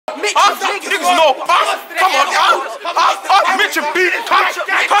Niggas know. Come on, Mitcham B. Mitcham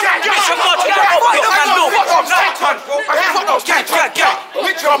B.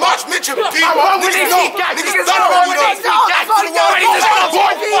 Niggas done wrong, boy.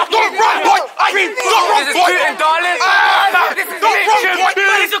 Don't run, boy. Don't run, boy. Darling. Don't run,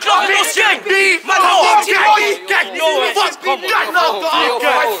 boy. Mitcham B.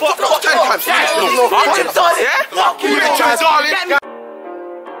 Mitcham, darling.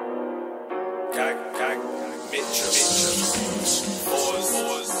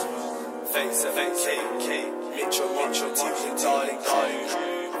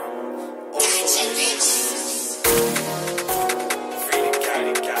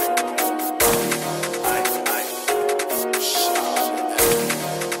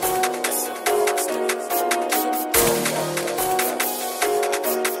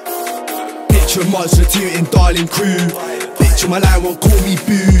 Mitcham monster tooting, darling crew. Bitch on my line won't call me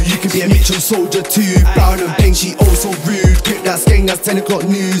boo. You could be a Mitcham soldier too. Brown and pink, she also rude. Grip that skeng, that's 10 o'clock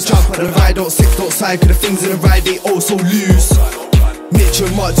news. Jump on the ride, don't sit, don't side, cause the things in the ride, they also lose.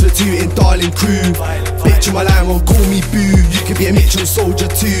 Mitcham monster tooting, darling crew. Bitch on my line won't call me boo. You could be a Mitcham soldier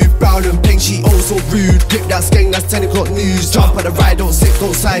too. Brown and pink, she also rude. Grip that skeng, that's 10 o'clock news. Jump on the ride, don't sit,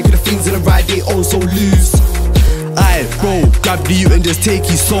 don't side, cause the things in the ride, they also lose. Aye, bro, grab the youth and just take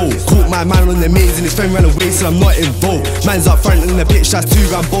his soul. Caught my man on the maze and his friend ran away, so I'm not involved. Man's up front in the pitch, that's 2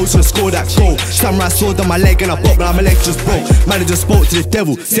 Rambos to score that goal. Samurai sword on my leg and I pop, now my leg just broke. Man, I just spoke to the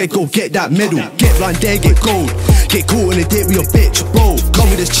devil, said go get that medal. Get blind there, get cold. Get caught in the dip with your bitch, bro. Come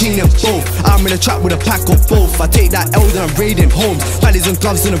with this chain and both. I'm in a trap with a pack of both. I take that L then I'm raiding homes. Valleys and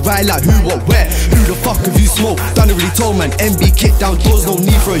gloves in the ride like who, what, where. Who the fuck have you smoked? Done already told, man. MB kick down doors, no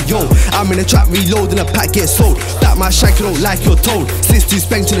need for a yo. I'm in a trap reloading, a pack get sold. That my shank, you don't like your tone. Since too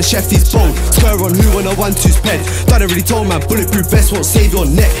spank to the chef, he's bone. Square on who on a 1-2's pen. Done already told, man. Bulletproof vest won't save your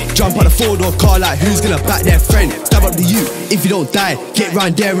neck. Jump on a 4-door car like who's gonna back their friend. Stab up the you if you don't die. Get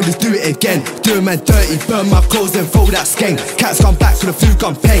round there and just do it again. Do a man dirty, burn my clothes then throw that skeng. Cats come back for the food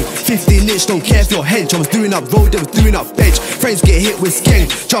come paying. 15 inch, don't care if you're hench. I was doing up road, they was doing up bench. Friends get hit with skeng.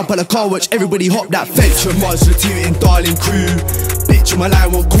 Jump on the car, watch everybody hop that fence. Your monster tooting, darling crew. Bitch on my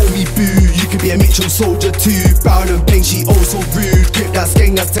line won't call me boo. You could be a Mitcham soldier too. Brown and pink, she also rude. Grip that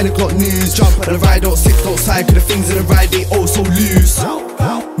skeng, that's 10 o'clock news. Jump on the ride, don't sit, don't side, cause the things in the ride, they also lose.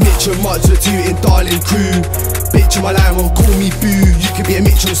 Mitcham monster tooting, darling crew. Bitch on my line won't call me boo. You could be a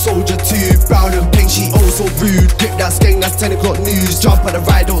Mitcham soldier too. Brown and pink, she also rude. Grip that skeng, that's 10 o'clock news. Jump on the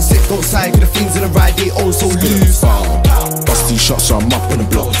ride, don't sit, don't side, cause the things in the ride, they also lose. Busty shots, so I'm up on the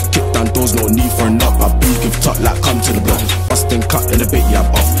block. Kick down doors, no need for a knock. I be give tuck like come to the block. Busting cut in a bit, yeah,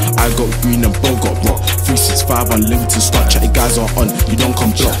 I'm off. I got green and Bo got rock. 365 unlimited start, chatty guys are on. You don't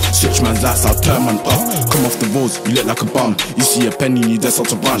come block. Switch man's lights, I'll turn man off. Come off the roads, you look like a bum. You see a penny, you just out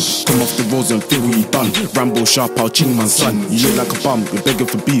to run. Come off the roads and feel what you done. Rambo sharp, I'll ching man son. You look like a bum, you're begging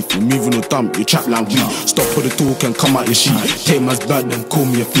for beef. You're moving or dumb, you trap like weed. Stop for the talk and come out your sheet. Take man's blood and call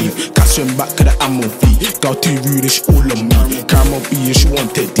me a thief. Catch him back to the ammo feet. Girl too rude and she all on me. Caramel B and she want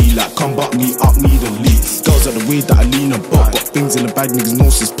that D like come back me, up me the lead. Girls are the way that I lean and butt. Got things in the bag, niggas know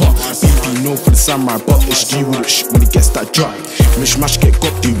since pop. BP no for the samurai, but it's G with it when he gets that drop. Mishmash get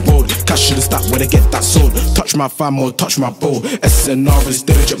got the road. Cash should have stacked when they get that sold. Touch my fam or touch my bro. SNR is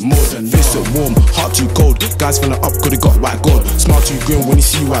diligent mode. Face it warm, heart too cold. Guys finna up cause they got white gold. Smile too green when you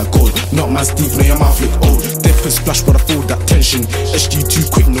see white gold. Not man Steve, no your mouth look old. Dip and splash but I feel that tension. SG too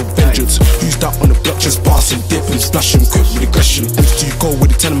quick, no vengeance. Who's that on the block just passing? Dip and splashing quick with aggression. M's too cold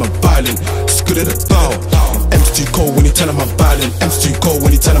when they tell him I'm violent. It's good at the bow. M's too cold when you tell him I'm violent. M's too cold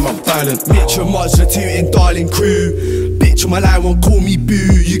when you tell him I'm violent. Mitcham monster tooting, darling crew. Bitch on my line won't call me boo.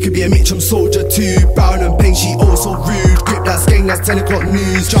 You could be a Mitcham soldier too. Brown and pink, she also rude. Grip that skeng, that's 10 o'clock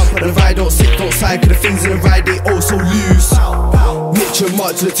news. Jump on the ride, don't sit, don't side, cause the things in the ride, they also lose. Mitcham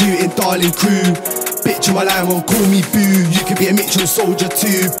monster tooting, darling crew. Bitch on my line won't call me boo. You could be a Mitcham soldier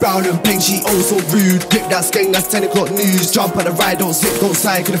too. Brown and pink, she also rude. Grip that skeng, that's 10 o'clock news. Jump on the ride, don't sit, don't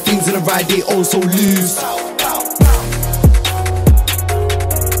side, cause the things in the ride, they also lose.